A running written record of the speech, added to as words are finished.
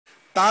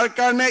তাৰ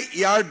কাৰণে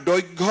ইয়াৰ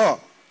দৈৰ্ঘ্য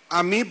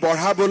আমি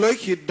বঢ়াবলৈ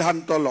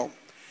সিদ্ধান্ত লওঁ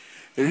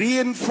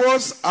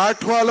ৰিইনফোৰ্স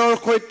আৰ্থৱালৰ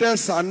সৈতে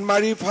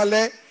চানমাৰী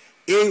ফালে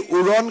এই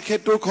উৰণ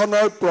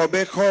সেতুখনৰ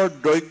প্ৰৱেশৰ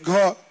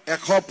দৈৰ্ঘ্য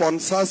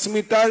 150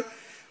 মিটাৰ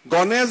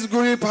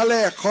গণেশগুৰি ফালে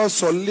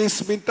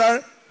 140 মিটাৰ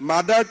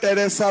মাদাৰ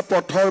টেৰেছা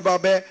পথৰ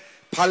বাবে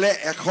ফালে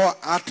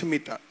 108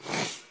 মিটাৰ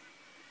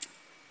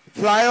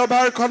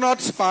ফ্লাইঅভাৰখনত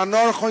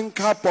স্পানৰ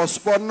সংখ্যা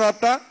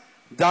 55টা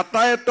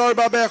যাতায়াতৰ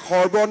বাবে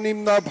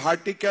সৰ্বনিম্ন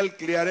ভাৰ্টিকেল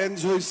ক্লিয়াৰেন্স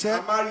হৈছে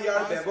আমাৰ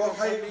ইয়াৰ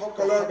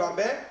ব্যৱসায়ীসকলৰ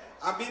বাবে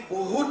আমি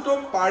বহুতো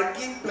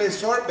পাৰ্কিং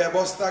প্লেছৰ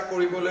ব্যৱস্থা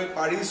কৰিবলৈ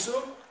পাৰিছো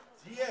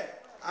যিয়ে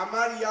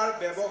আমাৰ ইয়াৰ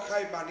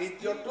ব্যৱসায়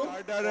বাণিজ্যটো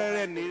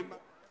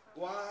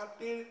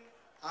গুৱাহাটীৰ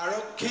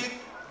আৰক্ষীক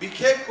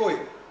বিশেষকৈ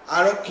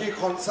আৰক্ষী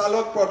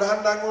সঞ্চালক প্ৰধান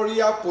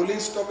ডাঙৰীয়া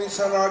পুলিচ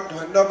কমিছনাৰক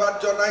ধন্যবাদ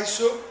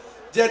জনাইছো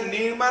যে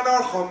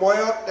নিৰ্মাণৰ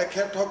সময়ত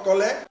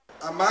তেখেতসকলে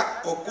আমাক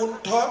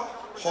অকুণ্ঠ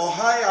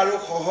সহায় আৰু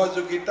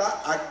সহযোগিতা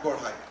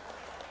আগবঢ়ায়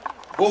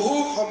বহু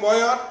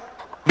সময়ত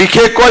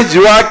বিশেষকৈ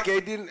যোৱা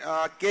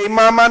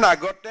কেইমাহমান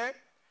আগতে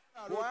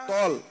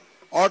তল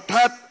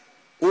অৰ্থাৎ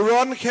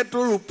উৰণ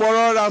সেতুৰ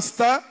ওপৰৰ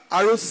ৰাস্তা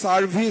আৰু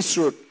সাৰ্ভিস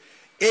ৰুট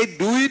এই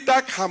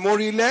দুইটাক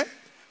সামৰিলে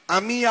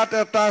আমি ইয়াত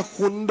এটা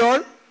সুন্দৰ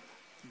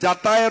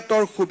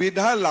যাতায়াতৰ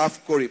সুবিধা লাভ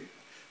কৰিম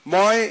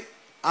মই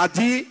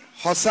আজি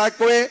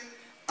সঁচাকৈ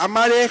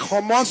আমাৰ এই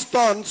সমস্ত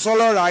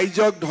অঞ্চলৰ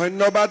ৰাইজক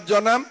ধন্যবাদ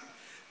জনাম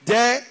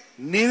যে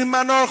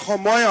নিৰ্মাণৰ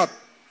সময়ত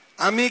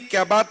আমি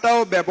কেবাটাও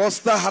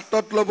ব্যৱস্থা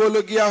হাতত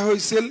ল'বলগীয়া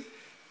হৈছিল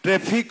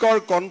ট্ৰেফিকৰ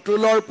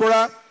কন্ট্ৰোলৰ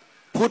পৰা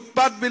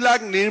ফুটপাথবিলাক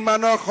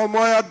নিৰ্মাণৰ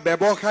সময়ত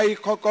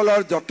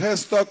ব্যৱসায়ীসকলৰ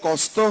যথেষ্ট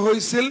কষ্ট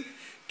হৈছিল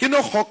কিন্তু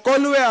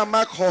সকলোৱে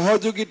আমাক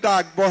সহযোগিতা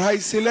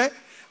আগবঢ়াইছিলে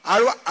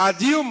আৰু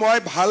আজিও মই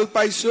ভাল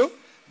পাইছো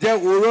যে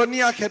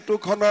উৰণীয়া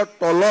সেতুখনৰ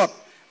তলত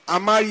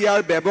আমাৰ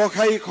ইয়াৰ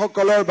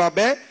ব্যৱসায়ীসকলৰ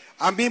বাবে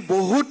আমি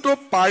বহুতো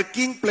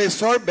পাৰ্কিং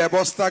প্লেছৰ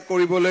ব্যৱস্থা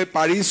কৰিবলৈ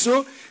পাৰিছো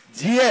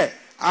যিয়ে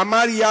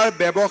আমাৰ ইয়াৰ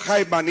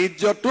ব্যৱসায়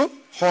বাণিজ্যটো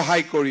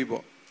সহায় কৰিব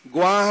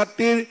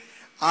গুৱাহাটীৰ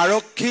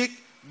আৰক্ষীক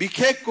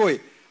বিশেষকৈ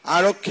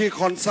আৰক্ষী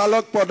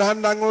সঞ্চালক প্ৰধান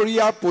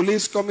ডাঙৰীয়া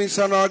পুলিচ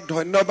কমিছনাৰক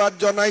ধন্যবাদ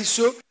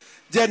জনাইছো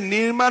যে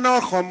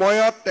নিৰ্মাণৰ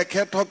সময়ত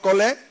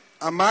তেখেতসকলে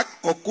আমাক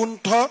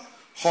অকুণ্ঠ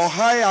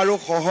সহায় আৰু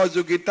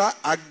সহযোগিতা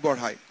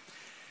আগবঢ়ায়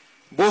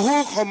বহু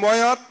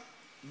সময়ত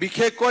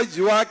বিশেষকৈ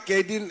যোৱা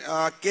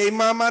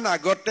কেইমাহমান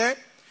আগতে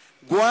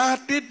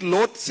গুৱাহাটীত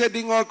লোড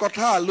শেডিঙৰ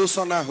কথা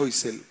আলোচনা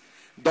হৈছিল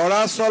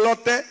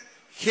দৰাচলতে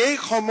সেই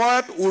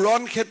সময়ত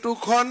উৰণ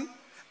সেতুখন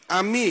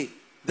আমি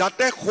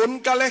যাতে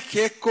সোনকালে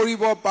শেষ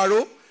কৰিব পাৰো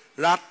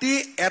ৰাতি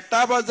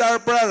 1 বজাৰ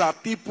পৰা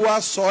ৰাতিপুৱা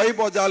 6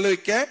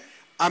 বজালৈকে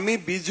আমি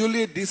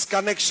বিজুলী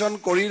ডিসকানেকশন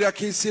কৰি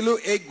ৰাখিছিলো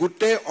এই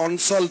গোটেই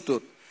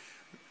অঞ্চলটোত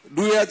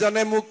দুই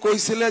এজনে মোক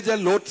কৈছিলে যে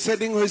লোড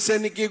শেডিং হৈছে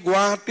নেকি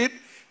গুৱাহাটীত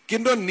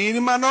কিন্তু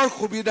নিৰ্মাণৰ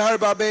সুবিধাৰ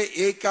বাবে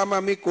এই কাম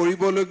আমি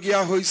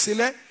কৰিবলগীয়া হৈছিল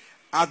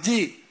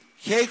আজি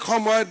সেই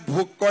সময়ত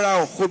ভোগ কৰা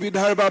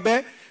অসুবিধাৰ বাবে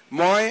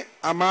মই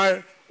আমাৰ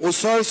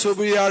ওচৰ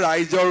চুবুৰীয়া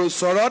ৰাইজৰ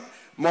ওচৰত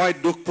মই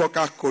দুখ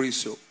প্ৰকাশ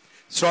কৰিছো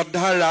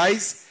শ্ৰদ্ধাৰ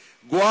ৰাইজ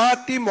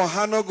গুৱাহাটী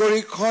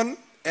মহানগৰীখন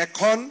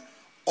এখন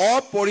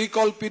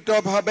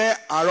অপৰিকল্পিতভাৱে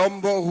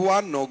আৰম্ভ হোৱা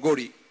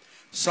নগৰী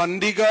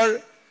চণ্ডীগড়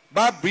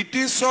বা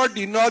ব্ৰিটিছৰ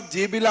দিনত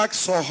যিবিলাক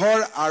চহৰ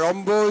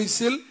আৰম্ভ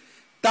হৈছিল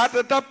তাত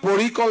এটা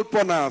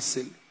পৰিকল্পনা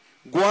আছিল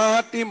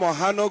গুৱাহাটী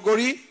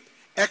মহানগৰী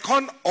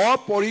এখন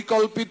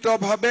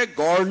অপৰিকল্পিতভাৱে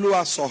গঢ়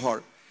লোৱা চহৰ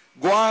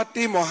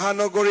গুৱাহাটী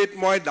মহানগৰীত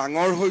মই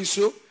ডাঙৰ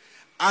হৈছো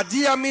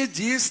আজি আমি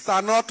যি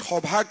স্থানত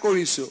সভা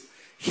কৰিছো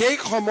সেই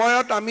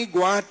সময়ত আমি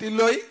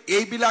গুৱাহাটীলৈ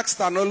এইবিলাক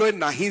স্থানলৈ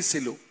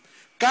নাহিছিলো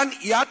কাৰণ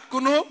ইয়াত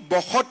কোনো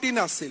বসতি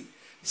নাছিল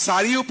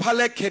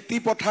চাৰিওফালে খেতি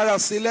পথাৰ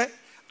আছিল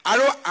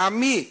আৰু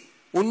আমি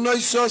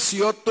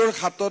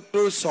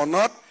 1976-77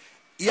 চনত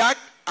ইয়াক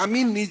আমি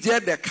নিজে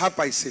দেখা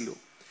পাইছিলো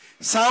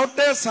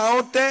চাওতে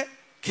চাওতে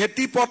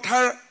খেতি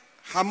পথাৰ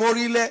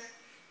সামৰিলে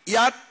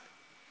ইয়াত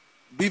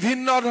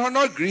বিভিন্ন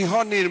ধৰণৰ গৃহ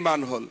নিৰ্মাণ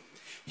হল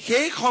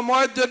সেই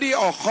সময়ত যদি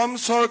অসম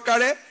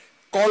চৰকাৰে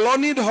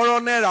কলনী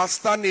ধৰণে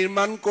ৰাস্তা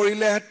নিৰ্মাণ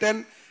কৰিলেহেঁতেন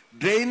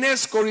ড্ৰেইনেজ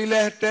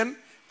কৰিলেহেঁতেন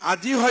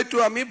আজি হয়তো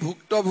আমি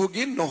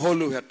ভুক্তভোগী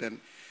নহলুহেঁতেন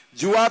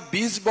যোৱা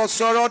 20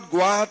 বছৰত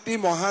গুৱাহাটী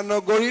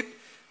মহানগৰীত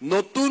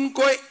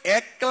নতুনকৈ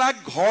 1 লাখ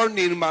ঘৰ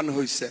নিৰ্মাণ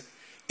হৈছে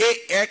এই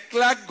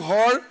 1 লাখ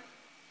ঘৰ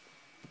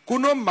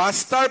কোনো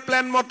মাষ্টাৰ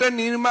প্ল্যান মতে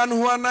নিৰ্মাণ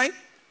হোৱা নাই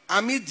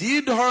আমি যি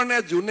ধৰণে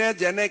জুনে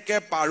যেনেকে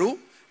পাৰো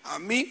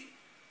আমি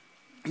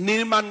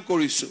নিৰ্মাণ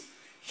কৰিছো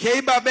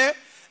সেইবাবে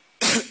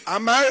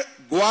আমাৰ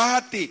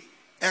গুৱাহাটী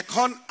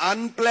এখন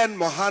আনপ্ল্যান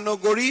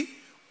মহানগৰী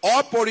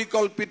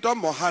অপৰিকল্পিত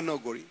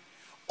মহানগৰী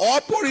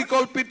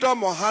অপৰিকল্পিত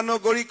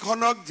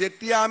মহানগৰীখনক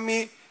যেতিয়া আমি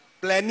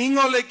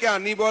প্ল্যানিংলৈকে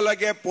আনিব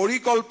লাগে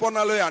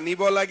পৰিকল্পনালৈ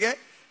আনিব লাগে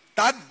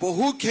তাত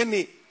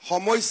বহুখিনি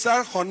সমস্যাৰ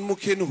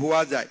সন্মুখীন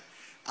হোৱা যায়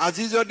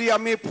আজি যদি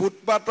আমি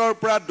ফুটপাথৰ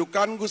পৰা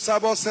দোকান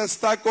গুছাব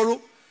চেষ্টা কৰো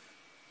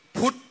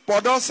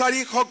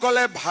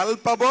পদচাৰীসকলে ভাল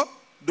পাব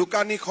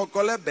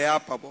দোকানীসকলে বেয়া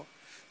পাব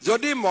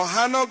যদি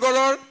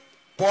মহানগৰৰ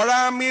পৰা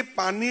আমি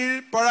পানীৰ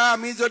পৰা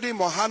আমি যদি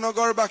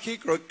মহানগৰবাসীক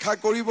ৰক্ষা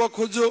কৰিব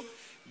খোজো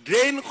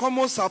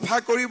ড্ৰেইনসমূহ চাফা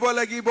কৰিব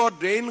লাগিব,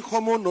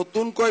 ড্ৰেইনসমূহ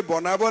নতুনকৈ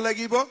বনাব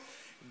লাগিব।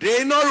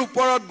 ড্ৰেইনৰ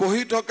ওপৰত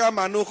বহি থকা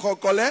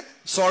মানুহসকলে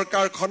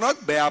চৰকাৰখনক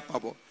বেয়া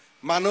পাব,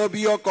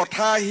 মানৱীয়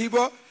কথা আহিব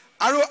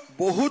আৰু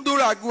বহুদূৰ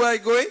আগুৱাই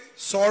গৈ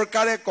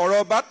চৰকাৰে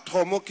কৰবাত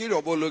থমকি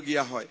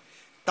ৰ'বলগীয়া হয়।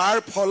 তাৰ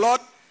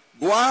ফলত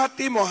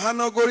গুৱাহাটী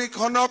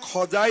মহানগৰীখনক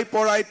সজাই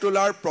পৰাই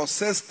তোলাৰ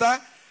প্ৰচেষ্টা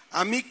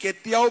আমি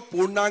কেতিয়াও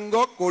পূৰ্ণাংগ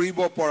কৰিব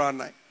পৰা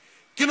নাই।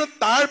 কিন্তু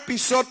তাৰ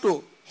পিছতো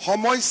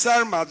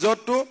সমস্যাৰ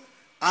মাজতো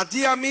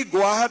আজি আমি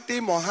গুৱাহাটী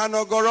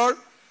মহানগৰৰ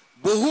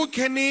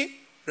বহুখিনি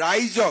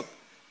ৰাইজক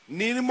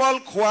নিৰ্মল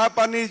খোৱা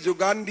পানীৰ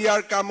যোগান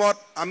দিয়াৰ কামত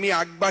আমি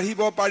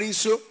আগবাঢ়িব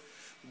পাৰিছোঁ।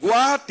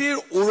 গুৱাহাটীৰ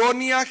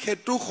উৰণীয়া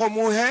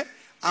সেতুসমূহে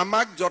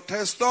আমাক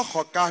যথেষ্ট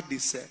সকাহ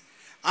দিছে।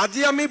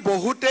 আজি আমি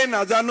বহুতেই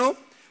নাজানো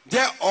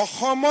যে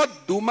অসমত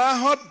 2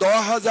 মাহত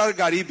 10,000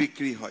 গাড়ী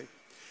বিক্ৰী হয়।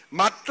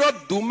 মাত্ৰ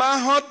 2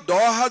 মাহত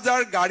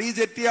 10,000 গাড়ী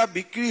যেতিয়া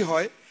বিক্ৰী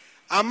হয়,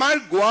 আমাৰ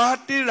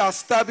গুৱাহাটীৰ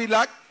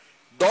ৰাস্তাবিলাক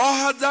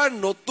 10,000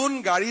 নতুন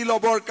গাড়ী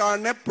ল'বৰ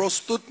কাৰণে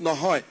প্ৰস্তুত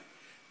নহয়।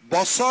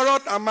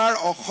 বছৰত আমাৰ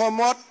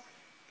অসমত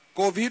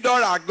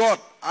কোভিডৰ আগত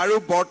আৰু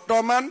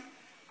বৰ্তমান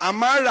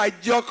আমাৰ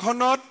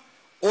ৰাজ্যখনত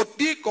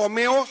অতি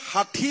কমেও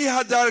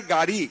 60,000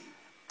 গাড়ী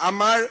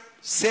আমাৰ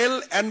সেল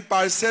এণ্ড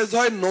পাৰ্চেজ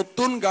হয়,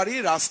 নতুন গাড়ী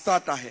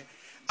ৰাস্তাত আহে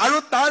আৰু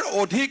তাৰ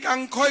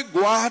অধিকাংশই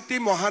গুৱাহাটী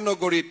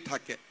মহানগৰীত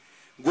থাকে।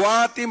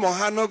 গুৱাহাটী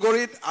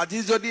মহানগৰীত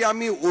আজি যদি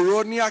আমি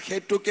উৰণীয়া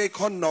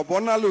সেতুকেইখন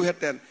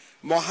নবনালোহেঁতেন,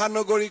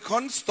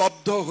 মহানগৰীখন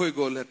স্তব্ধ হৈ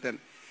গ'লহেঁতেন।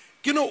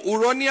 কিন্তু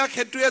উৰণীয়া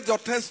সেতুৱে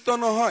যথেষ্ট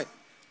নহয়।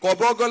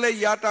 ক'ব গ'লে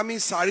ইয়াত আমি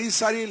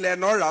 4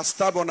 লেনৰ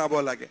ৰাস্তা বনাব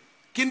লাগে,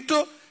 কিন্তু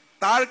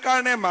তাৰ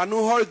কাৰণে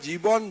মানুহৰ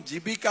জীৱন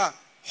জীৱিকা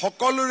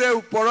সকলোৰে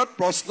ওপৰত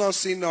প্ৰশ্ন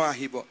চিহ্ন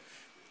আহিব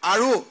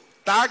আৰু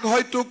তাক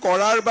হয়তো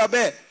কৰাৰ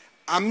বাবে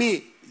আমি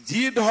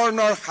যি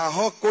ধৰণৰ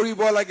সাহস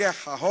কৰিব লাগে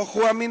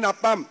সাহসো আমি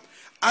নাপাম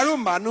আৰু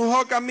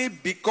মানুহক আমি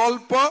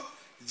বিকল্প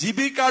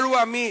জীৱিকাৰো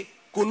আমি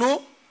কোনো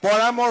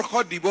পৰামৰ্শ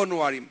দিব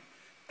নোৱাৰিম।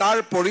 তাৰ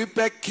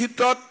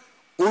পৰিপ্ৰেক্ষিতত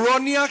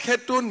উৰণীয়া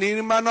সেতু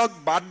নিৰ্মাণক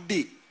বাদ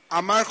দি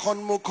আমাৰ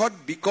সন্মুখত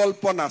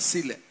বিকল্প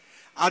নাছিলে।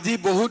 আজি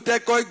বহুতে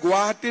কয়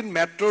গুৱাহাটীত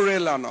মেট্ৰ'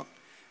 ৰেল আনক।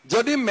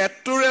 যদি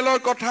মেট্ৰ' ৰেলৰ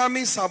কথা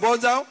আমি চাব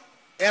যাওঁ,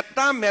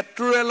 এটা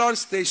মেট্ৰ' ৰেলৰ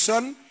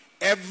ষ্টেচন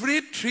এভৰি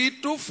 3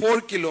 to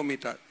 4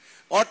 কিলোমিটাৰ,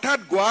 অৰ্থাৎ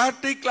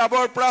গুৱাহাটী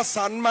ক্লাবৰ পৰা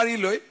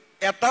চানমাৰীলৈ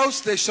এটাও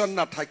ষ্টেচন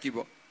নাথাকিব।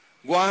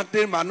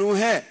 গুৱাহাটীৰ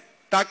মানুহে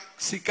তাক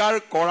স্বীকাৰ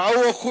কৰাও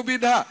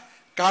অসুবিধা,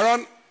 কাৰণ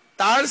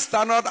তাৰ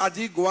স্থানত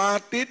আজি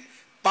গুৱাহাটীত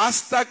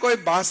 5টাকৈ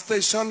বাছ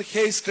ষ্টেচন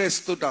সেই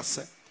ষ্ট্ৰেচটোত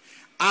আছে।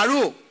 আৰু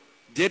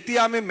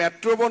যেতিয়া আমি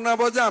মেট্ৰ'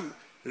 বনাব যাম,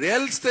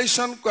 ৰেল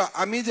ষ্টেচন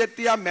আমি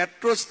যেতিয়া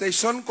মেট্ৰ'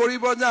 ষ্টেচন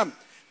কৰিব যাম,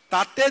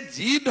 তাতে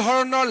যি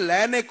ধৰণৰ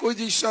লেণ্ড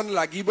একুইজিশ্যন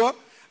লাগিব,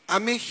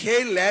 আমি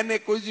সেই লেণ্ড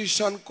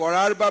একুইজিশ্যন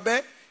কৰাৰ বাবে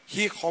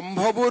সি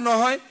সম্ভৱো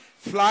নহয়।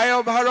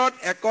 ফ্লাইঅভাৰত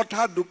 1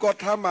 কঠা 2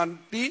 কঠা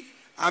মাটি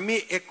আমি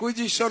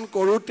একুইজিশ্যন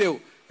কৰোঁতেও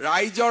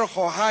ৰাইজৰ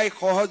সহায়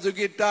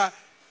সহযোগিতা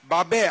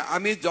বাবে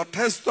আমি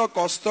যথেষ্ট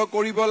কষ্ট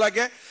কৰিব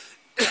লাগে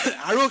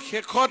আৰু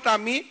শেষত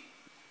আমি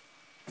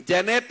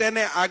যেনে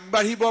তেনে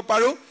আগবাঢ়িব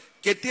পাৰোঁ।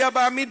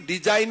 কেতিয়াবা আমি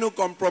ডিজাইনো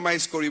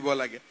কম্প্ৰমাইজ কৰিব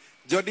লাগে।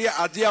 যদি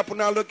আজি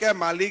আপোনালোকে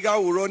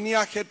মালিগাঁও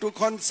উৰণীয়া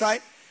সেতুখন চাই,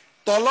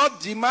 তলত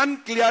যিমান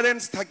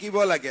ক্লিয়াৰেন্স থাকিব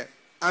লাগে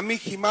আমি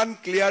সিমান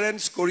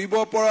ক্লিয়াৰেন্স কৰিব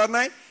পৰা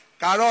নাই,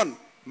 কাৰণ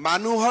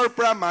মানুহৰ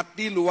পৰা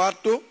মাটি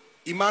লোৱাটো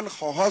ইমান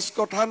সহজ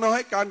কথা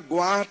নহয়। কাৰণ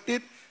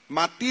গুৱাহাটীত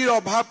মাটিৰ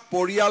অভাৱ,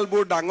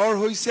 পৰিয়ালবোৰ ডাঙৰ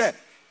হৈছে,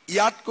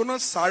 ইয়াত কোনো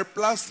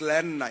সাৰপ্লাস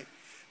লেণ্ড নাই।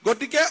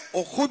 গতিকে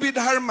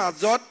অসুবিধাৰ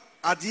মাজত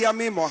আজি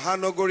আমি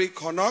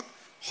মহানগৰীখনক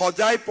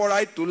সজাই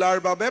পৰাই তোলাৰ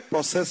বাবে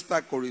প্ৰচেষ্টা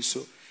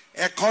কৰিছোঁ।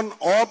 এখন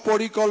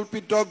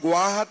অপৰিকল্পিত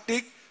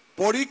গুৱাহাটীক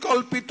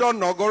পৰিকল্পিত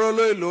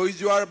নগৰলৈ লৈ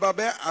যোৱাৰ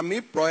বাবে আমি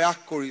প্ৰয়াস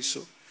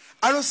কৰিছোঁ।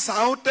 আৰু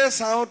চাওঁতে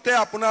চাওঁতে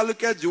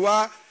আপোনালোকে যোৱা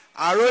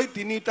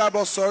 2-3টা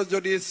বছৰ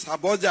যদি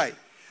চাব যায়,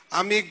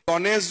 আমি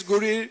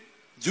গণেশগুৰিৰ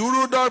জু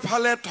ৰোডৰ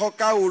ফালে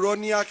থকা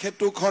উৰণীয়া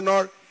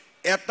সেতুখনৰ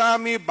এটা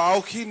আমি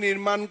বাউসী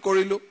নিৰ্মাণ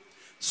কৰিলোঁ।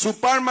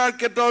 ছুপাৰ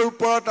মাৰ্কেটৰ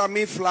ওপৰত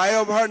আমি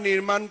ফ্লাইঅভাৰ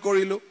নিৰ্মাণ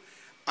কৰিলোঁ।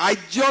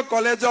 আৰ্য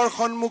কলেজৰ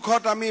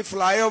সন্মুখত আমি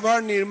ফ্লাইঅভাৰ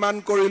নিৰ্মাণ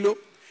কৰিলোঁ।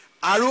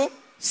 আৰু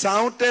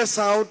চাওঁতে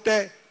চাওঁতে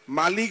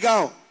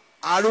মালিগাঁও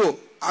আৰু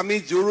আমি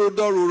জু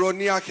ৰোডৰ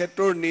উৰণীয়া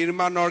সেতুৰ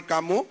নিৰ্মাণৰ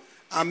কামো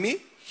আমি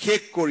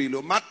শেষ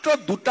কৰিলোঁ মাত্ৰ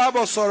 2টা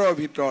বছৰৰ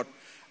ভিতৰত।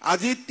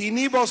 আজি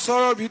 3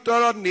 বছৰৰ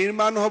ভিতৰত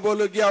নিৰ্মাণ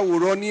হ'বলগীয়া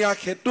উৰণীয়া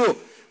সেতু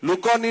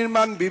লোক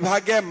নিৰ্মাণ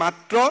বিভাগে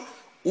মাত্ৰ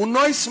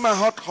 19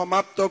 মাহত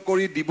সমাপ্ত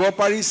কৰি দিব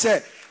পাৰিছে,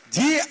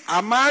 যি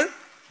আমাৰ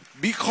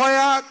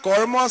বিষয়া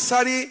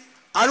কৰ্মচাৰী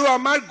আৰু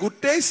আমাৰ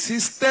গোটেই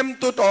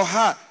সিস্টেমটোত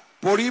অহা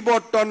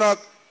পৰিৱৰ্তনক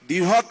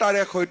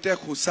দৃঢ়তাৰে সৈতে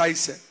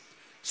সূচাইছে।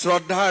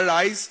 শ্ৰদ্ধা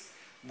ৰাইজ,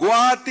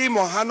 গুৱাহাটী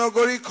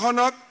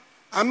মহানগৰীখনক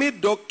আমি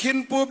দক্ষিণ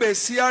পূব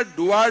এছিয়াৰ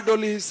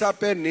দুৱাৰদলি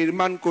হিচাপে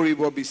নিৰ্মাণ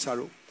কৰিব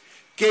বিচাৰোঁ।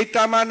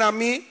 কেইটামান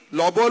আমি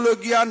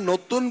ল'বলগীয়া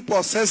নতুন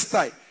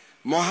প্ৰচেষ্টাই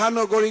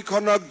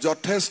মহানগৰীখনক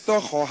যথেষ্ট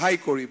সহায়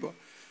কৰিব।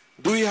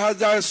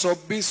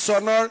 2024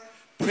 চনৰ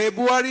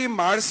ফেব্ৰুৱাৰী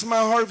মাৰ্চ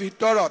মাহৰ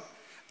ভিতৰত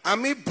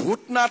আমি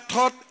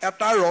ভূতনাথত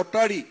এটা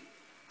ৰটাৰী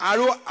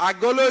আৰু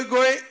আগলৈ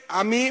গৈ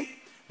আমি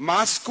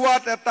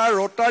মাছখোৱাত এটা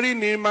ৰটাৰী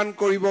নিৰ্মাণ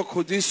কৰিব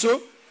খুজিছো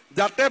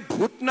যাতে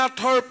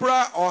ভূতনাথৰ পৰা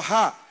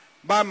অহা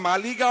বা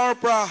মালিগাঁৱৰ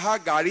পৰা অহা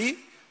গাড়ী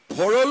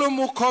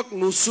ভৰলুমুখক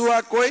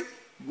নোচোৱাকৈ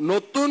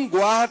নতুন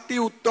গুৱাহাটী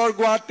উত্তৰ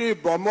গুৱাহাটীৰ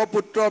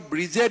ব্ৰহ্মপুত্ৰ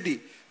ব্ৰিজেদি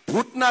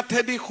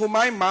ভূতনাথেদি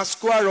সোমাই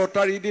মাছখোৱা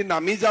ৰটাৰী দি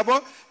নামি যাব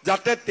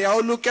যাতে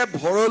তেওঁলোকে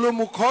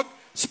ভৰলুমুখক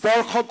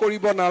স্পৰ্শ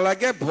কৰিব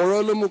নালাগে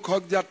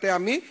ভৰলুমুখক যাতে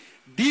আমি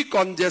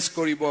ডিকনজেষ্ট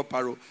কৰিব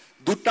পাৰো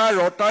দুটা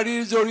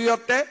ৰটাৰীৰ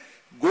জৰিয়তে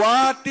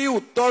গুৱাহাটী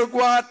উত্তৰ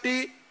গুৱাহাটী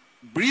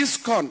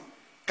ব্ৰিজখন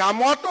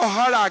কামত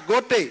অহাৰ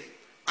আগতে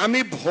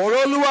আমি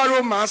ভৰলু আৰু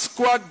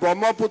মাছখোৱাক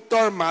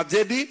ব্ৰহ্মপুত্ৰৰ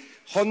মাজেদি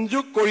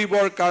সংযোগ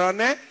কৰিবৰ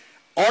কাৰণে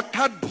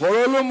অৰ্থাৎ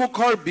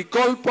ভৰলুমুখৰ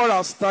বিকল্প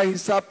ৰাস্তা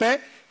হিচাপে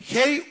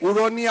সেই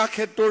উৰণীয়া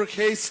সেতুৰ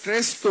সেই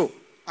ষ্ট্ৰেচটো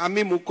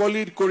আমি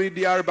মুকলি কৰি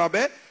দিয়াৰ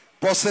বাবে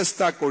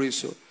প্ৰচেষ্টা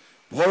কৰিছো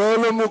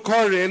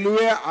ভৰলুমুখৰ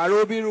ৰেলৱে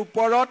আৰবিৰ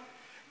ওপৰত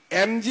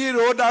MG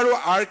ৰোড আৰু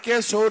RK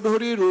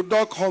চৌধুৰী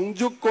ৰোডক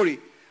সংযোগ কৰি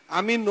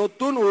আমি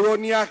নতুন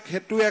উৰণীয়া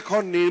সেতু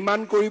এখন নিৰ্মাণ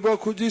কৰিব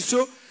খুজিছো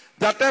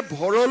যাতে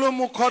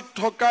ভৰলুমুখত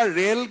থকা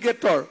ৰেল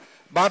গেটৰ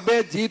বাবে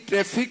যি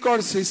ট্ৰেফিকৰ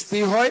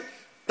সৃষ্টি হয়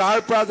তাৰ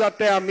পৰা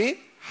যাতে আমি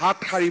হাত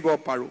সাৰিব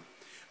পাৰো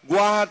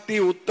গুৱাহাটী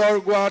উত্তৰ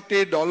গুৱাহাটী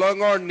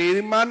দলঙৰ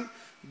নিৰ্মাণ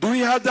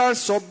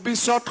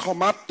 2024ত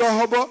সমাপ্ত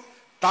হ'ব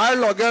তাৰ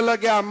লগে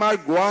লগে আমাৰ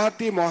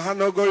গুৱাহাটী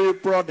মহানগৰীৰ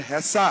ওপৰত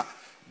হেঁচা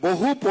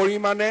বহু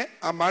পৰিমাণে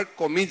আমাৰ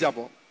কমি যাব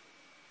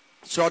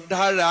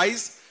শ্ৰদ্ধাৰ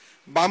ৰাইজ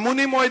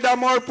বামুণী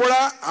মৈদামৰ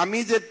পৰা আমি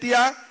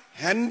যেতিয়া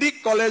হেণ্ডিক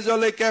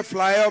কলেজলৈকে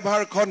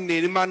ফ্লাইঅভাৰখন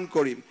নিৰ্মাণ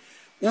কৰিম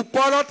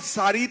ওপৰত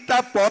 4টা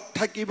পথ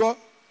থাকিব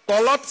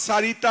তলত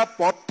 4টা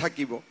পথ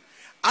থাকিব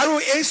আৰু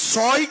এই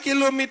 6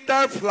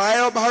 কিলোমিটাৰ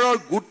ফ্লাইঅভাৰৰ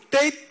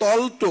গোটেই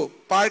তলটো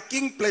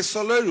পাৰ্কিং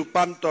প্লেচলৈ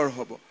ৰূপান্তৰ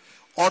হ'ব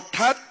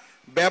অৰ্থাৎ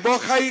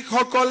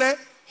ব্যৱসায়ীসকলে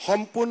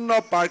সম্পূৰ্ণ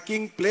পাৰ্কিং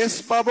প্লেচ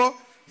পাব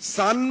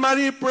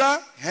চানমাৰীৰ পৰা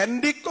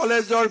হেণ্ডিক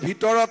কলেজৰ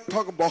ভিতৰত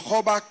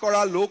বসবাস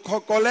কৰা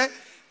লোকসকলে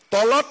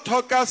তলত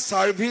থকা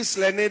সাৰ্ভিস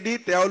লেনেদি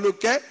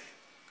তেওঁলোকে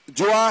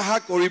যোৱা অহা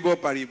কৰিব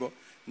পাৰিব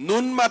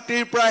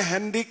নুনমাটিৰ পৰা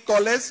হেণ্ডিক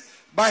কলেজ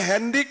বা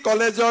হেণ্ডিক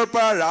কলেজৰ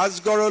পৰা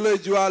ৰাজগড়লৈ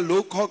যোৱা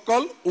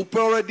লোকসকল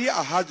ওপৰেদি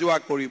অহা যোৱা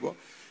কৰিব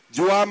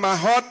যোৱা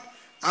মাহত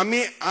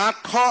আমি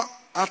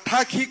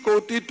 888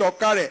 কোটি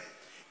টকাৰে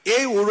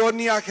এই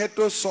উৰণীয়া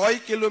সেতু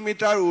 6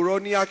 কিলোমিটাৰ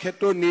উৰণীয়া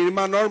সেতু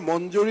নিৰ্মাণৰ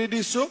মঞ্জুৰি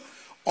দিছো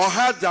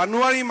অহা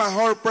জানুৱাৰী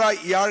মাহৰ পৰা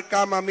ইয়াৰ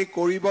কাম আমি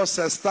কৰিব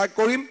চেষ্টা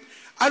কৰিম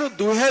আৰু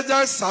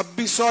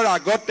 2026ৰ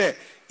আগতে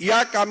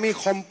ইয়াক আমি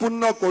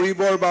সম্পূৰ্ণ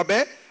কৰিবৰ বাবে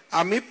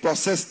আমি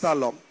প্ৰচেষ্টা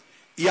লম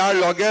ইয়াৰ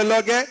লগে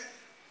লগে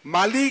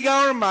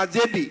মালিগাঁৱৰ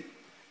মাজেদি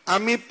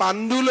আমি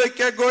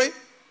পাণ্ডুলৈকে গৈ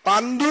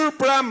পাণ্ডুৰ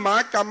পৰা মা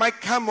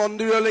কামাখ্যা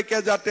মন্দিৰলৈকে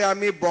যাতে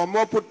আমি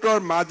ব্ৰহ্মপুত্ৰৰ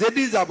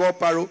মাজেদি যাব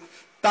পাৰো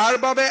তাৰ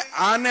বাবে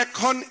আন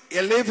এখন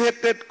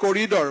এলিভেটেড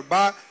কৰিডৰ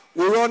বা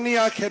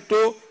উৰণীয়া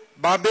সেতু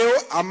বাবেও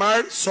আমাৰ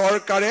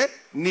চৰকাৰে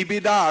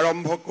নিবিদা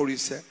আৰম্ভ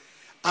কৰিছে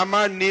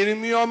আমাৰ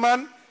নিৰ্মীয়মান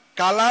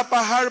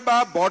কালাপাহাৰ বা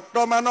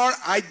বৰ্তমানৰ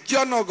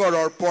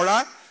আৰ্যনগৰৰ পৰা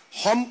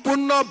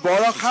সম্পূৰ্ণ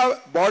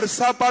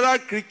বৰসাপাৰা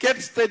ক্ৰিকেট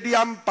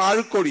ষ্টেডিয়াম পাৰ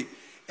কৰি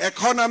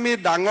এখন আমি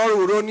ডাঙৰ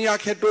উৰণীয়া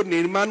সেতু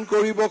নিৰ্মাণ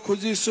কৰিব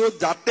খুজিছো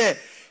যাতে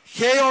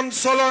সেই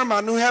অঞ্চলৰ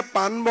মানুহে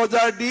পান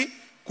বজাৰ দি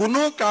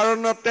কোনো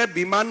কাৰণতে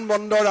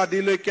বিমানবন্দৰ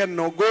আদিলৈকে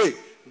নগৈ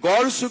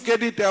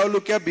গড়চুকেদি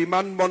তেওঁলোকে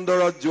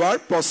বিমানবন্দৰত যোৱাৰ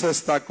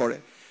প্ৰচেষ্টা কৰে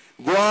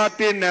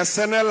গুৱাহাটী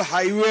নেশ্যনেল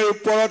হাইৱেৰ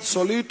ওপৰত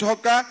চলি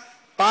থকা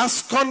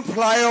 5খন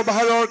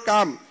ফ্লাইঅভাৰৰ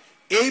কাম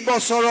এই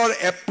বছৰৰ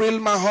এপ্ৰিল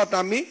মাহত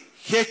আমি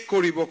শেষ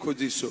কৰিব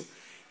খুজিছো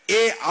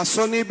এই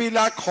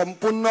আঁচনিবিলাক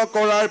সম্পূৰ্ণ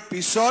কৰাৰ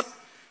পিছত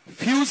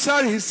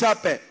ফিউচাৰ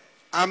হিচাপে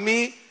আমি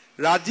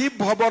ৰাজীৱ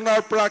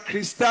ভৱনৰ পৰা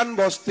খ্ৰীষ্টান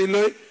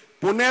বস্তিলৈ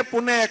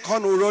পুনে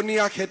এখন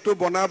উৰণীয়া সেতু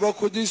বনাব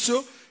খুজিছো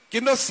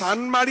কিন্তু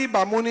চানমাৰী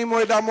বামুণী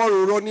মৈদামৰ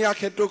উৰণীয়া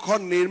সেতুখন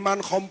নিৰ্মাণ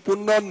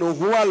সম্পূৰ্ণ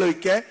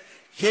নোহোৱালৈকে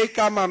সেই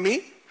কাম আমি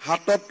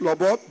হাতত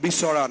ল'ব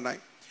বিচৰা নাই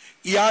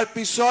ইয়াৰ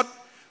পিছত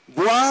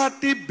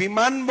গুৱাহাটী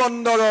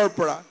বিমানবন্দৰৰ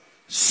পৰা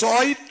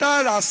 6টা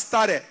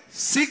ৰাস্তাৰে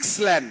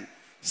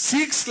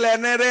 6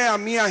 লেনেৰে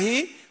আমি আহি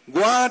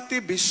গুৱাহাটী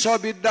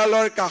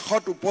বিশ্ববিদ্যালয়ৰ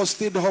কাষত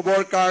উপস্থিত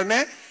হ'বৰ কাৰণে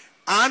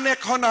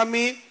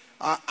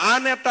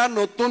আন এটা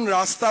নতুন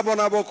ৰাস্তা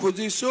বনাব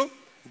খুজিছো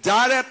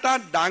যাৰ এটা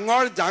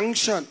ডাঙৰ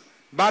জাংচন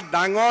বা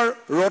ডাঙৰ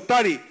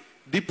ৰটাৰী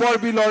দীপৰ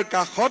বিলৰ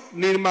কাষত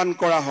নিৰ্মাণ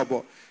কৰা হ'ব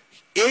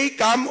এই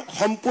কাম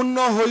সম্পূৰ্ণ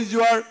হৈ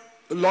যোৱাৰ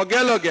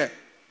লগে লগে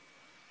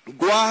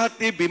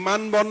গুৱাহাটী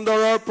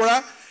বিমানবন্দৰৰ পৰা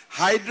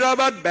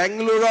হায়দৰাবাদ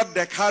বেংগলুৰুত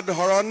দেখা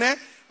ধৰণে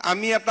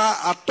আমি এটা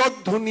আটক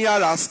ধুনীয়া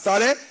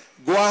ৰাস্তাৰে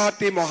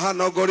গুৱাহাটী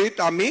মহানগৰীত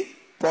আমি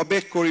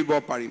প্ৰৱেশ কৰিব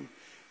পাৰিম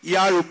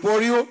ইয়াৰ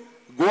উপৰিও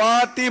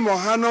গুৱাহাটী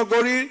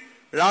মহানগৰীৰ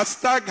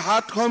ৰাস্তা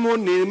ঘাটসমূহ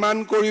নিৰ্মাণ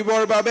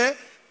কৰিবৰ বাবে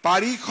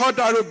পাৰিষদ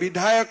আৰু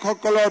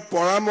বিধায়কসকলৰ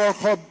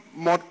পৰামৰ্শ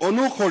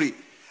অনুসৰি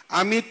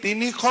আমি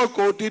 300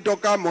 কোটি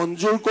টকা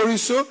মঞ্জুৰ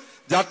কৰিছো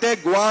যাতে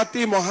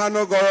গুৱাহাটী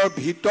মহানগৰৰ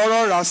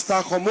ভিতৰৰ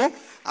ৰাস্তাসমূহ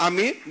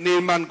আমি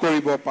নিৰ্মাণ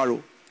কৰিব পাৰো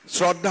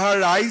শ্ৰদ্ধাৰ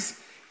ৰাইজ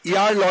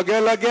ইয়াৰ লগে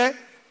লগে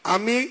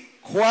আমি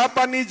খোৱা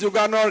পানী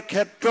যোগানৰ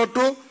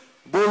ক্ষেত্ৰতো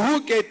বহু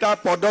কেইটা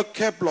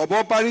পদক্ষেপ ল'ব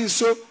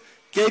পাৰিছো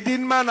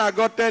কেইদিনমান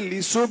আগতে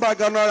লিচু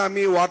বাগানৰ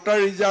আমি ওয়াটাৰ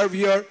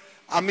ৰিজাৰ্ভিয়ৰ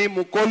আমি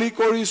মুকলি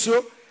কৰিছো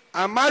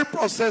আমাৰ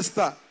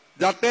প্ৰচেষ্টা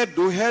যাতে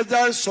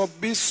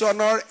 2024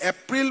 চনৰ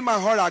এপ্ৰিল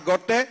মাহৰ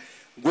আগতে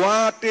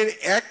গুৱাহাটীৰ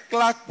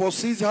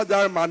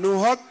 1,25,000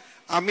 মানুহক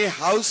আমি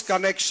হাউস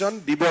কানেকশন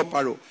দিব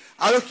পাৰো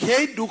আৰু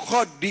সেই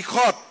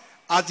দিশত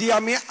আজি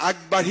আমি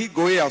আগবাঢ়ি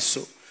গৈ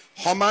আছো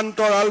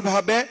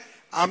সমান্তৰালভাৱে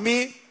আমি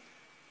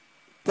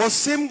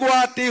পশ্চিম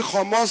গুৱাহাটী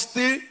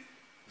সমষ্টিৰ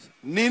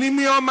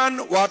নিৰ্মীয়মান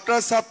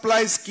ওয়াটাৰ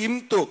সাপ্লাই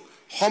স্কিমটো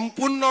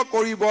সম্পূৰ্ণ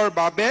কৰিবৰ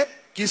বাবে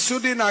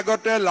কিছুদিন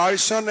আগতে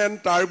লাৰ্সন এণ্ড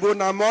টাৰ্বো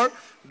নামৰ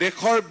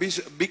দেশৰ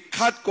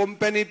বিখ্যাত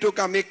কোম্পানীটোক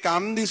আমি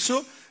কাম দিছো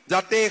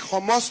যাতে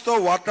সমস্ত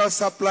ওয়াটাৰ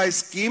সাপ্লাই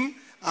স্কিম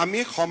আমি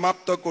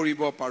সমাপ্ত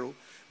কৰিব পাৰো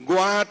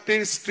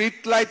গুৱাহাটীৰ ষ্ট্ৰীট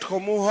লাইট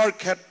সমূহৰ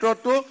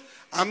ক্ষেত্ৰতো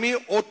আমি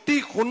অতি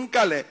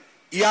সোনকালে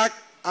ইয়াক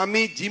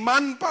আমি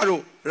যিমান পাৰো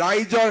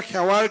ৰাইজৰ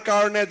সেৱাৰ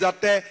কাৰণে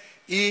যাতে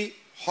ই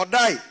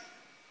সদায়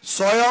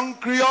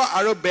স্বয়ংক্ৰিয়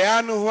আৰু বেয়া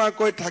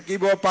নোহোৱাকৈ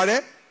থাকিব পাৰে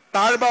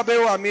তাৰ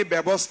বাবেও আমি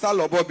ব্যৱস্থা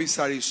ল'ব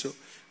বিচাৰিছো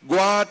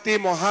গুৱাহাটী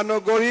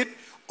মহানগৰীত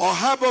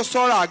অহা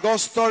বছৰ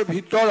আগষ্টৰ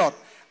ভিতৰত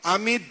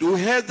আমি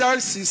 2000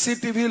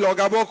 চিচিটিভি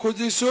লগাব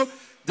খুজিছো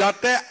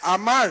যাতে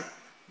আমাৰ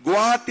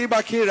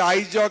গুৱাহাটীবাসী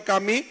ৰাইজক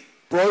আমি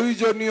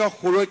প্ৰয়োজনীয়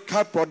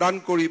সুৰক্ষা প্ৰদান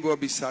কৰিব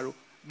বিচাৰো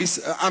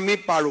আমি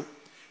পাৰো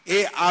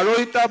এই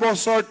 2টা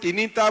বছৰ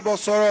 3টা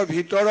বছৰৰ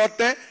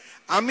ভিতৰতে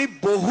আমি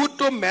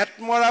বহুতো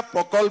মেটমৰা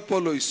প্ৰকল্প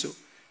লৈছো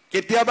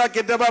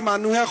কেতিয়াবা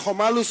মানুহে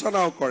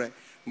সমালোচনাও কৰে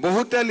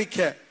বহুতে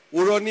লিখে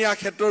উৰণীয়া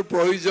ক্ষেত্ৰৰ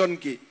প্ৰয়োজন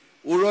কি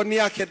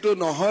উৰণীয়া ক্ষেত্ৰ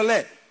নহলে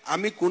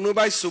আমি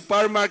কোনোবাই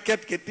সুপাৰ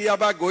মাৰ্কেট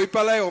কেতিয়াবা গৈ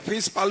পালাই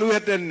অফিস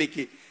পালোহেতেন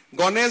নেকি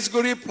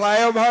গণেশগুৰি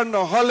ফ্লাইওভাৰ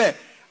নহলে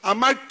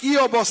আমাৰ কি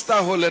অৱস্থা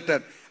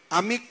হলহেতেন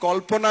আমি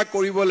কল্পনা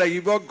কৰিব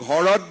লাগিব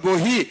ঘৰত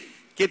বহি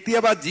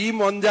কেতিয়াবা যি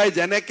মন যায়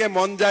যেনেকে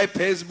মন যায়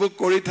ফেসবুক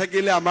কৰি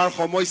থাকিলে আমাৰ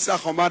সমস্যা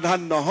সমাধান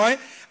নহয়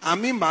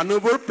আমি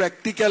মানুহবোৰ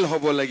প্ৰেক্টিকেল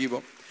হ'ব লাগিব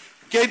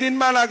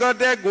কেইদিনমান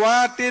আগতে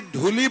গুৱাহাটীত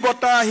ধুলি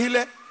বতাহ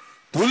আহিলে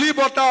ধুলি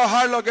বতাহ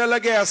অহাৰ লগে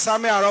লগে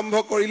এছামে আৰম্ভ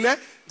কৰিলে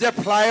যে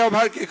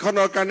ফ্লাইওভাৰ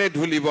কেখনৰ কাৰণে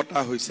ধুলি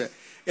বতাহ হৈছে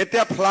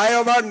এতিয়া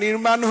ফ্লাইওভাৰ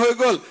নিৰ্মাণ হৈ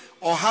গল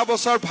অহা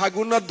বছৰ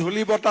ফাগুনত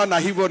ধুলি বতাহ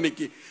নাহিব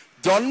নেকি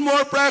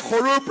জন্মৰ প্ৰায়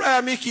সৰুৰ প্ৰায়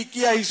আমি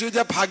শিকি আহিছো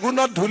যে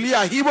ফাগুনত ধুলি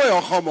আহিবই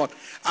অসমত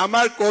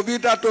আমাৰ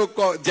কবিতাটো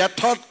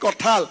জেঠত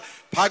কঠাল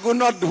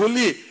ফাগুনত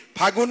ধুলি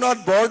ফাগুনত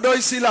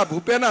বৰদৈচিলা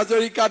ভূপেন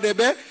হাজৰিকা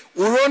দেৱে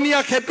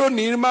উৰণীয়া ক্ষেত্ৰ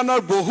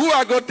নিৰ্মাণৰ বহু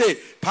আগতে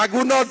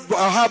ফাগুনত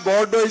অহা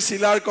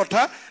বৰদৈচিলাৰ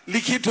কথা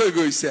লিখি থৈ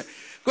গৈছে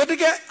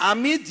গতিকে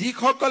আমি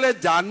যিসকলে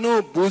জানো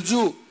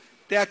বুজু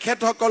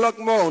তেখেতসকলক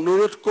মই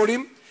অনুৰোধ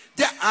কৰিম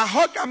যে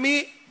আহক আমি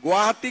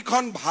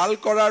গুৱাহাটীখন ভাল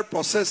কৰাৰ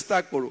প্ৰচেষ্টা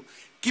কৰো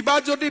কিবা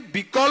যদি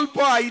বিকল্প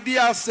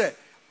আইডিয়া আছে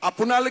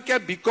আপোনালোকে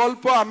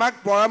বিকল্প আমাক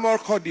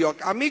পৰামৰ্শ দিয়ক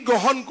আমি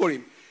গ্ৰহণ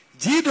কৰিম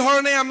যি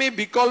ধৰণে আমি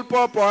বিকল্প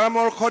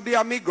পৰামৰ্শ দি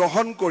আমি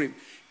গ্ৰহণ কৰিম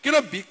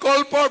কিন্তু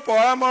বিকল্পৰ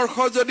পৰামৰ্শ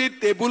যদি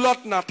টেবুলত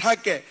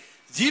নাথাকে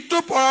যিটো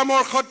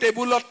পৰামৰ্শ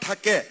টেবুলত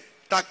থাকে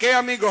তাকে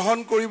আমি গ্ৰহণ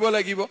কৰিব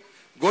লাগিব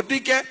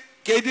গতিকে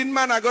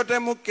কেইদিনমান আগতে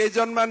মোক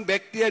কেইজনমান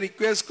ব্যক্তিয়ে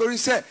ৰিকুৱেষ্ট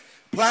কৰিছে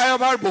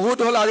ফ্লাইওভাৰ বহুত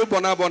হল আৰু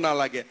বনাব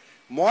নালাগে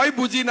মই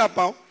বুজি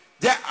নাপাওঁ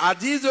যে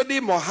আজি যদি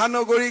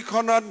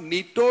মহানগৰীখনত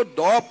নিটো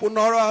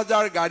 10-15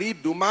 হাজাৰ গাড়ী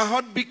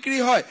দুমাহত বিক্ৰী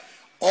হয়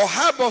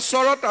অহা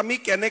বছৰত আমি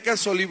কেনেকৈ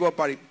চলিব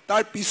পাৰিম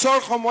তাৰ পিছৰ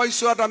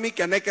সময়ছোৱাত আমি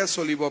কেনেকৈ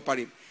চলিব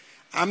পাৰিম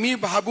আমি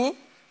ভাবো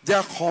যে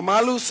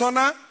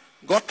সমালোচনা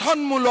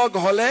গঠনমূলক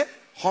হলে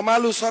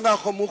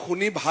সমালোচনাসমূহ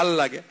শুনি ভাল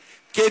লাগে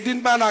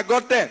কেইদিনমান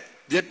আগতে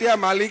যেতিয়া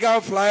মালিগাঁও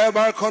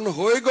ফ্লাইওভাৰখন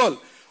হৈ গল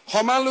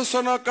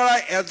সমালোচনা কৰা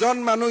এজন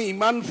মানুহ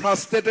ইমান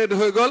ফ্ৰাষ্ট্ৰেটেড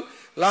হৈ গল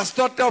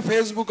লাষ্টত তেওঁ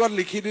ফেসবুকত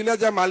লিখি দিলে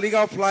যে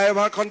মালিগাঁও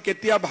ফ্লাইওভাৰখন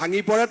কেতিয়া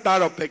ভাঙি পৰে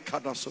তাৰ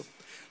অপেক্ষাত আছো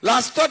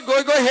লাষ্টত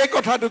গৈ সেই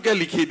কথাটোকে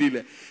লিখি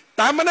দিলে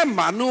তাৰ মানে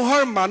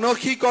মানুহৰ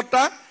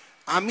মানসিকতা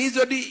আমি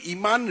যদি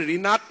ইমান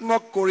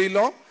ঋণাত্মক কৰি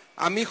লওঁ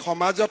আমি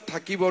সমাজত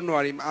থাকিব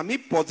নোৱাৰিম আমি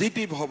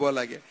পজিটিভ হ'ব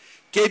লাগে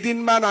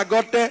কেইদিনমান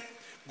আগতে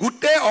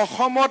গোটেই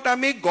অসমত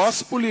আমি গছ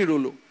পুলি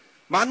ৰুলো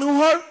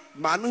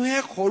মানুহে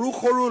সৰু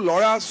সৰু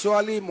ল'ৰা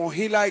ছোৱালী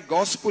মহিলাই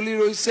গছ পুলি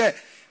ৰুইছে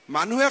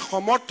মানুহে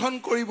সমৰ্থন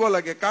কৰিব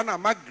লাগে কাৰণ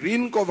আমাক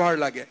গ্ৰীণ কভাৰ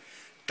লাগে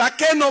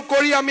তাকে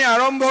নকৰি আমি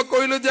আৰম্ভ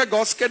কৰিলো যে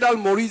গছ কেডাল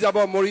মৰি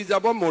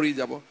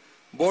যাব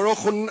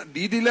বৰষুণ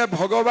দি দিলে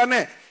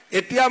ভগৱানে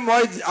এতিয়া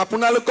মই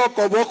আপোনালোকক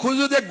ক'ব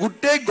খোজো যে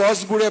গোটেই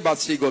গছবোৰে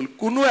বাচি গল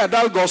কোনো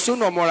এডাল গছো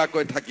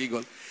নমৰাকৈ থাকি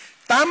গল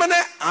তাৰ মানে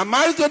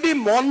আমাৰ যদি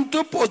মনটো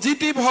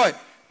পজিটিভ হয়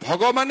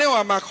ভগৱানেও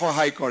আমাক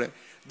সহায় কৰে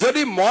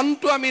যদি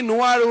মনটো আমি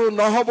নোৱাৰো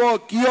নহব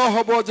কিয়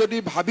হ'ব যদি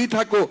ভাবি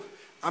থাকো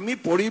আমি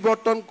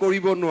পৰিৱৰ্তন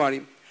কৰিব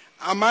নোৱাৰিম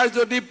আমাৰ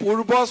যদি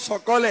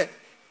পূৰ্বসকলে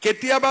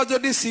কেতিয়াবা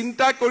যদি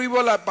চিন্তা কৰিব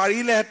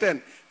পাৰিলেহেঁতেন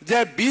যে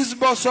 20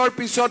 বছৰ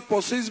পিছত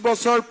 25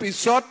 বছৰ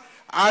পিছত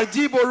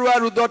আৰজি বৰুৱা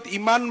ৰোডত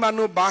ইমান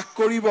মানুহ বাস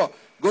কৰিব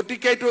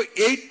গতিকে এইটো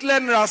 8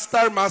 লেন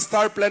ৰাস্তাৰ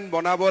মাষ্টাৰ প্লেন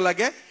বনাব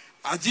লাগে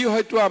আজি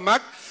হয়তো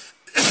আমাক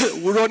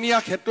উৰণীয়া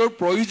ক্ষেত্ৰৰ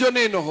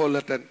প্ৰয়োজনেই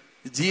নহলহেঁতেন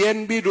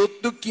জিএনবি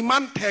ৰোডটো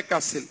কিমান ঠেক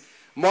আছিল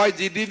মই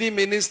জিডিডি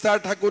মিনিষ্টাৰ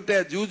থাকোতে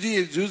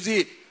যুঁজি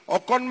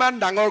অকণমান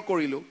ডাঙৰ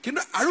কৰিলো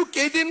কিন্তু আৰু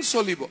কেইদিন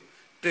চলিব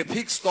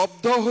ট্ৰেফিক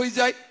স্তব্ধ হৈ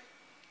যায়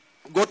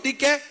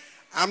গতিকে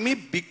আমি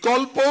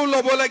বিকল্পও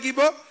ল'ব লাগিব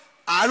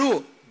আৰু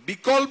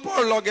বিকল্পৰ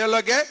লগে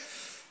লগে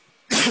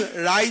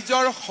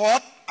ৰাইজৰ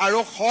হত আৰু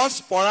খস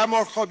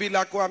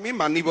পৰামৰ্শবিলাকো আমি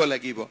মানিব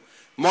লাগিব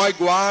মই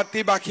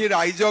গুৱাহাটীবাসী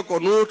ৰাইজক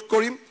অনুৰোধ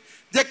কৰিম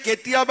যে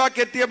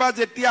কেতিয়াবা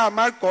যেতিয়া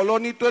আমাৰ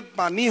কলনীটোত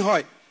পানী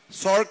হয়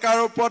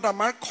চৰকাৰৰ ওপৰত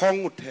আমাৰ খং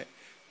উঠে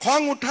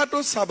খং উঠাটো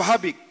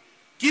স্বাভাৱিক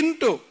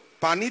কিন্তু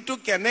পানীটো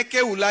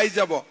কেনেকে ওলাই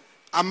যাব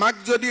আমাক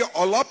যদি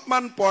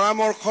অলপমান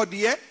পৰামৰ্শ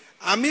দিয়ে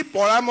আমি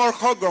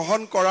পৰামৰ্শ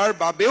গ্ৰহণ কৰাৰ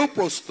বাবেও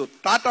প্ৰস্তুত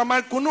তাত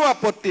আমাৰ কোনো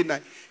আপত্তি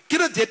নাই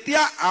কিন্তু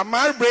যেতিয়া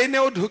আমাৰ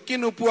ব্ৰেইনেও ঢুকি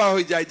নোপোৱা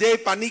হৈ যায় যে এই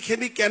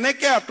পানীখিনি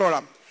কেনেকে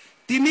আঁতৰাম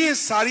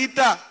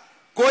 ৩-৪টা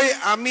কৈ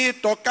আমি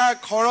টকা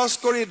খৰচ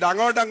কৰি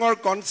ডাঙৰ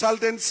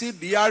কনসালটেন্সি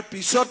দিয়াৰ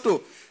পিছতো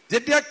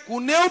যেতিয়া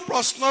কোনেও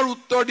প্ৰশ্নৰ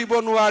উত্তৰ দিব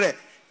নোৱাৰে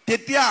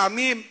তেতিয়া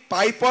আমি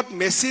পাইপত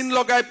মেচিন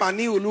লগাই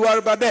পানী ওলোৱাৰ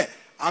বাবে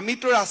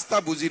আমিতো ৰাস্তা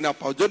বুজি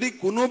নাপাওঁ যদি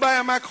কোনোবাই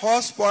আমাক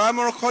খস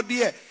পৰামৰ্শ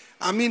দিয়ে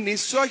আমি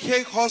নিশ্চয়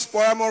সেই খস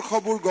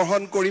পৰামৰ্শবোৰ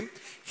গ্ৰহণ কৰিম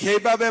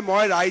সেইবাবে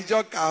মই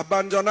ৰাইজক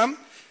আহ্বান জনাম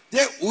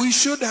যে উই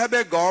should have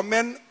a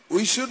government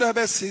we should have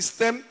a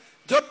system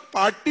য'ত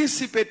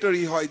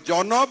পাৰ্টিচিপেটৰী হয়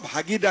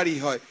জনভাগিদাৰী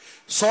হয়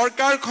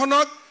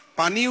চৰকাৰখনক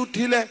পানী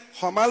উঠিলে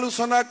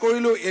সমালোচনা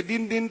কৰিলো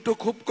এদিন দিনটো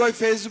খুবকৈ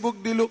ফেচবুক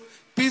দিলো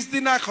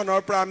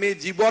পিছদিনাখনৰ পৰা আমি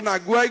জীৱন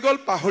আগুৱাই গ'ল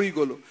পাহৰি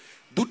গ'লো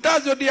দুটা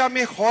যদি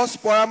আমি খস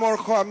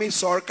পৰামৰ্শ আমি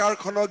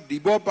চৰকাৰখনক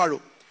দিব পাৰো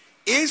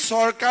এই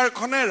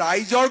চৰকাৰখনে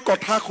ৰাইজৰ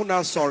কথা শুনা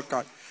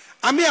চৰকাৰ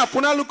আমি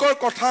আপোনালোকৰ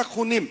কথা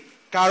শুনিম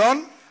কাৰণ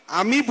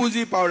আমি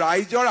বুজি পাওঁ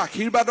ৰাইজৰ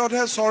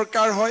আশীৰ্বাদতহে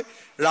চৰকাৰ হয়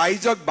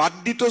ৰাইজক বাদ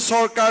দিটো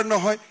চৰকাৰ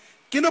নহয়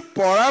কিন্তু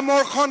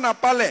পৰামৰ্শ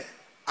নাপালে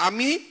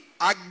আমি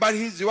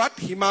আগবাঢ়ি যোৱাত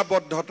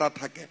সীমাবদ্ধতা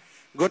থাকে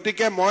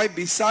গতিকে মই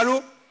বিচাৰো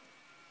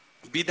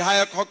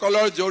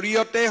বিধায়কসকলৰ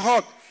জৰিয়তে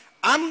হওক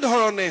আন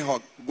ধৰণে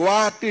হওক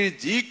গুৱাহাটীৰ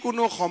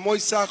যিকোনো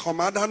সমস্যা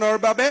সমাধানৰ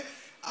বাবে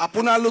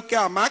আপোনালোকে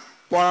আমাক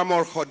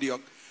পৰামৰ্শ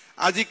দিয়ক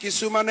আজি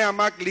কিছুমানে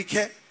আমাক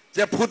লিখে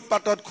যে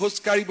ফুটপাতত খোজ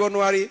কাঢ়িব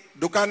নোৱাৰি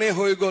দোকানে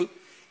হৈ গ'ল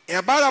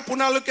এবাৰ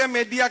আপোনালোকে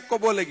মিডিয়াক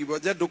ক'ব লাগিব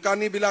যে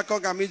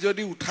দোকানীবিলাকক আমি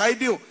যদি উঠাই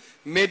দিওঁ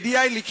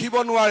মিডিয়াই লিখিব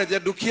নোৱাৰে যে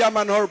দুখীয়া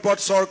মানুহৰ ওপৰত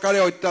চৰকাৰে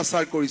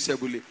অত্যাচাৰ কৰিছে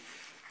বুলি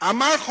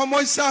আমাৰ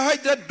সমস্যা হয়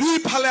যে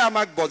দুইফালে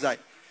আমাক বজায়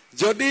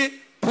যদি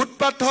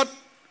ফুটপাতত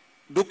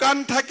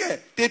দোকান থাকে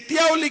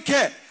তেতিয়াও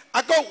লিখে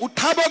আকৌ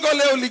উঠাব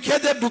গলেও লিখে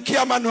যে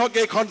দুখীয়া মানুহক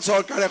এইখন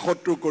চৰকাৰে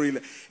শত্ৰু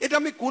কৰিলে এটা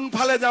আমি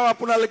কোনফালে যাওঁ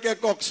আপোনালোকে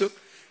কওকচোন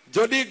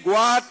যদি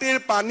গুৱাহাটীৰ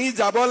পানী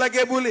যাব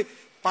লাগে বুলি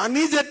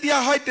পানী যেতিয়া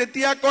হয়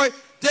তেতিয়া কয়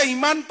যে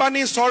ইমান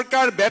পানী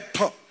চৰকাৰ ব্যৰ্থ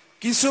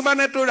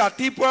কিছুমানেতো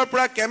ৰাতিপুৱাৰ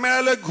পৰা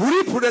কেমেৰালৈ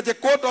ঘূৰি ফুৰে যে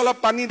ক'ত অলপ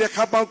পানী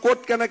দেখা পাওঁ ক'ত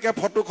কেনেকে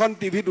ফটোখন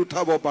টিভিত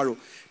উঠাব পাৰো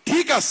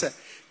ঠিক আছে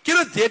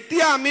কিন্তু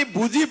যেতিয়া আমি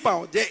বুজি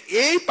পাওঁ যে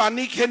এই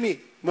পানীখিনি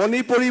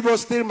মণিপুৰী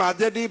বস্তিৰ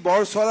মাজেদি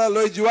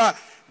বৰছলালৈ যোৱা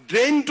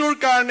ড্ৰেইনটোৰ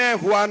কাৰণে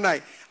হোৱা নাই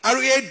আৰু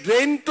এই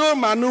ড্ৰেইনটো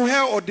মানুহে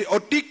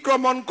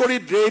অতিক্ৰমণ কৰি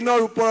ড্ৰেইনৰ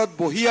ওপৰত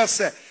বহি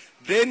আছে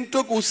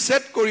ড্ৰেইনটোক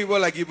উচ্ছেদ কৰিব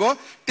লাগিব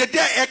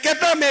তেতিয়া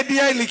একেটা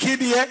মিডিয়াই লিখি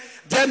দিয়ে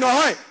যে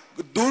নহয়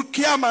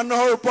দুখীয়া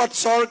মানুহৰ ওপৰত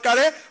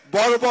চৰকাৰে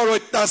বৰ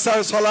অত্যাচাৰ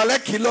চলালে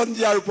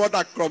খিলঞ্জীয়াৰ ওপৰত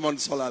আক্ৰমণ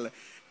চলালে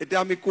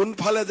এতিয়া আমি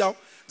কোনফালে যাওঁ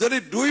যদি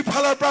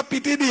দুইফালৰ পৰা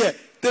পিটি দিয়ে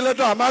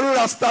তেলেতো আমাৰো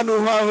ৰাস্তা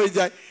নোহোৱা হৈ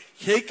যায়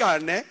সেই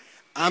কাৰণে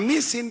আমি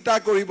চিন্তা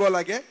কৰিব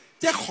লাগে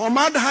যে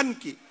সমাধান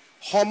কি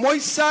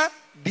সমস্যা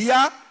দিয়া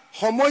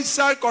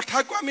সমস্যাৰ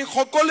কথাকো আমি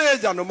সকলোৱে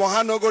জানো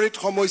মহানগৰীত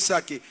সমস্যা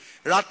কি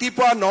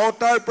ৰাতিপুৱা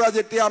 9টাৰ পৰা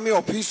যেতিয়া আমি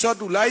অফিচত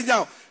ওলাই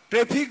যাওঁ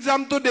ট্ৰেফিক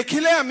জামটো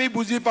দেখিলে আমি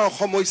বুজি পাওঁ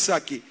সমস্যা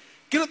কি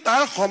কিন্তু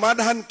তাৰ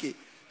সমাধান কি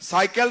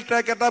সাইকেল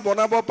ট্ৰেক এটা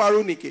বনাব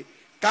পাৰো নেকি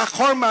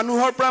কাখৰ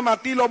মানুহৰ পৰা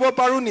মাটি ল'ব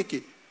পাৰো নেকি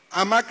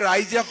আমাক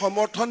ৰাইজে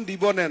সমৰ্থন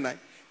দিব নে নাই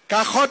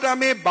কাখত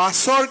আমি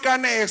বাছৰ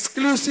কাৰণে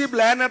এক্সক্লুসিভ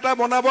লেণ্ড এটা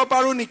বনাব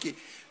পাৰো নেকি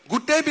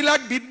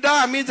গোটেইবিলাক বিদ্যা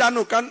আমি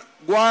জানো কাৰণ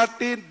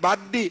গুৱাহাটীত বাদ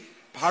দি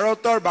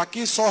ভাৰতৰ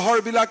বাকি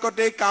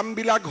চহৰবিলাকতে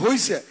কামবিলাক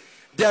হৈছে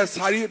যে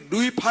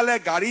দুইফালে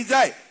গাড়ী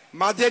যায়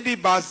মাজেদি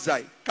বাছ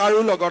যায় কাৰো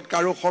লগত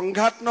কাৰো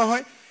সংঘাত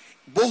নহয়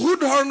বহু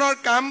ধৰণৰ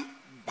কাম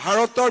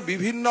ভাৰতৰ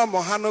বিভিন্ন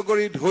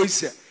মহানগৰীত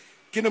হৈছে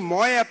কিন্তু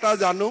মই এটা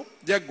জানো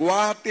যে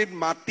গুৱাহাটীত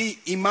মাটি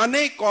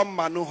ইমানেই কম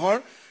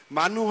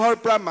মানুহৰ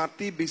পৰা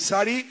মাটি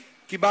বিচাৰি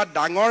কিবা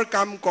ডাঙৰ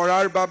কাম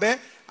কৰাৰ বাবে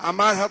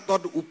আমাৰ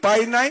হাতত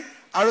উপায় নাই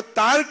আৰু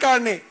তাৰ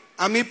কাৰণে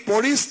আমি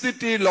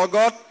পৰিস্থিতিৰ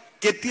লগত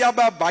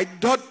কেতিয়াবা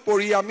বাধ্যত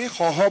পৰি আমি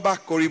সহবাস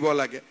কৰিব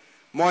লাগে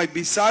মই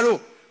বিচাৰো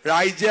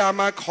ৰাইজে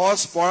আমাক খস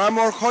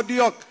পৰামৰ্শ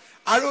দিয়ক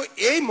আৰু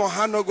এই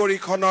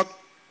মহানগৰীখনক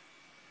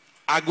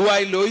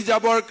আগুৱাই লৈ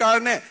যাবৰ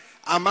কাৰণে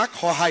আমাক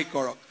সহায়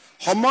কৰক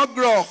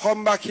সমগ্ৰ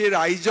অসমবাসী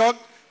ৰাইজক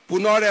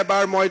পুনৰ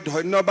এবাৰ মই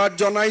ধন্যবাদ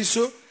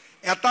জনাইছো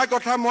এটা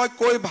কথা মই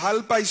কৈ ভাল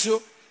পাইছো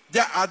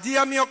যে আজি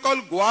আমি অকল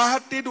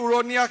গুৱাহাটীত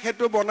উৰণীয়া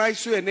সেতু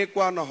বনাইছো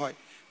এনেকুৱা নহয়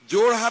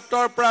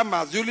যোৰহাটৰ পৰা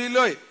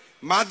মাজুলীলৈ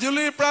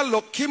মাজুলীৰ পৰা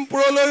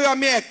লখিমপুৰলৈ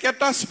আমি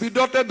একেটা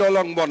স্পিডতে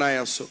দলং বনাই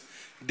আছো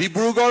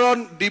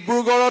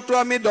ডিব্ৰুগড়তো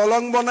আমি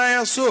দলং বনাই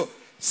আছো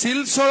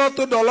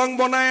শিলচৰতো দলং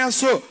বনাই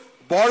আছো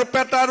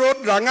বৰপেটা ৰোড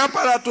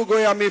ৰাঙাপাৰাতো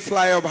গৈ আমি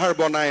ফ্লাইওভাৰ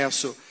বনাই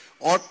আছো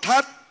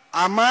অৰ্থাৎ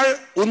আমাৰ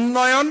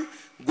উন্নয়ন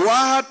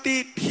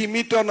গুৱাহাটীত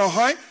সীমিত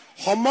নহয়,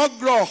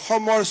 সমগ্ৰ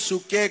অসমৰ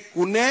চুকে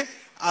কোণে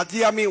আজি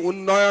আমি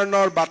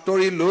উন্নয়নৰ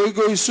বাতৰি লৈ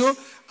গৈছো।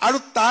 আৰু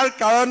তাৰ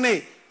কাৰণে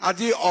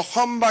আজি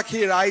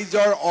অসমবাসী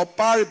ৰাইজৰ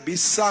অপাৰ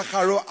বিশ্বাস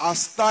আৰু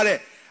আস্থাৰে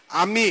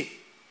আমি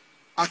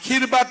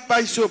আশীৰ্বাদ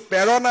পাইছো,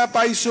 প্ৰেৰণা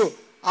পাইছো।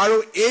 আৰু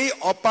এই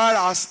অপাৰ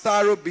আস্থা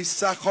আৰু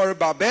বিশ্বাসৰ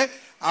বাবে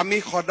আমি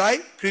সদায়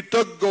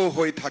কৃতজ্ঞ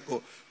হৈ থাকো।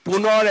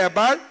 পুনৰ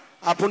এবাৰ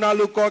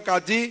আপোনালোকক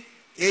আজি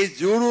এই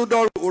জু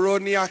ৰোডৰ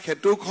উৰণীয়া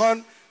সেতুখন,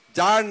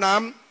 যাৰ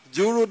নাম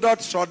জু ৰোডত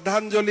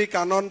শ্ৰদ্ধাঞ্জলি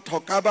কানন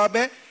থকা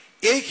বাবে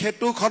এই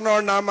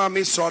সেতুখনৰ নাম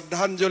আমি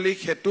শ্ৰদ্ধাঞ্জলি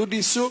সেতু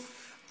দিছো।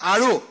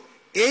 আৰু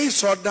এই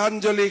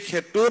শ্ৰদ্ধাঞ্জলি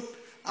সেতুত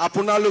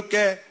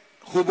আপোনালোকে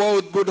শুভ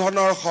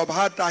উদ্বোধনৰ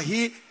সভাত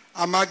আহি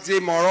আমাক যি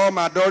মৰম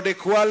আদৰ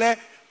দেখুৱালে,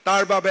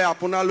 তাৰ বাবে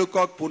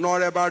আপোনালোকক পুনৰ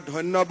এবাৰ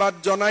ধন্যবাদ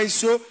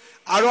জনাইছো।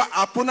 আৰু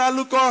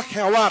আপোনালোকৰ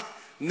সেৱাত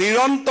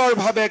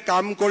নিৰন্তৰভাৱে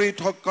কাম কৰি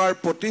থকাৰ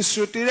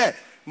প্ৰতিশ্ৰুতিৰে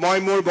মই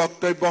মোৰ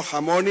বক্তব্য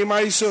সামৰণি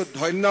মাৰিছো।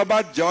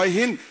 ধন্যবাদ। জয়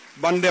হিন্দ,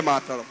 বন্দে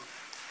মাতৰম।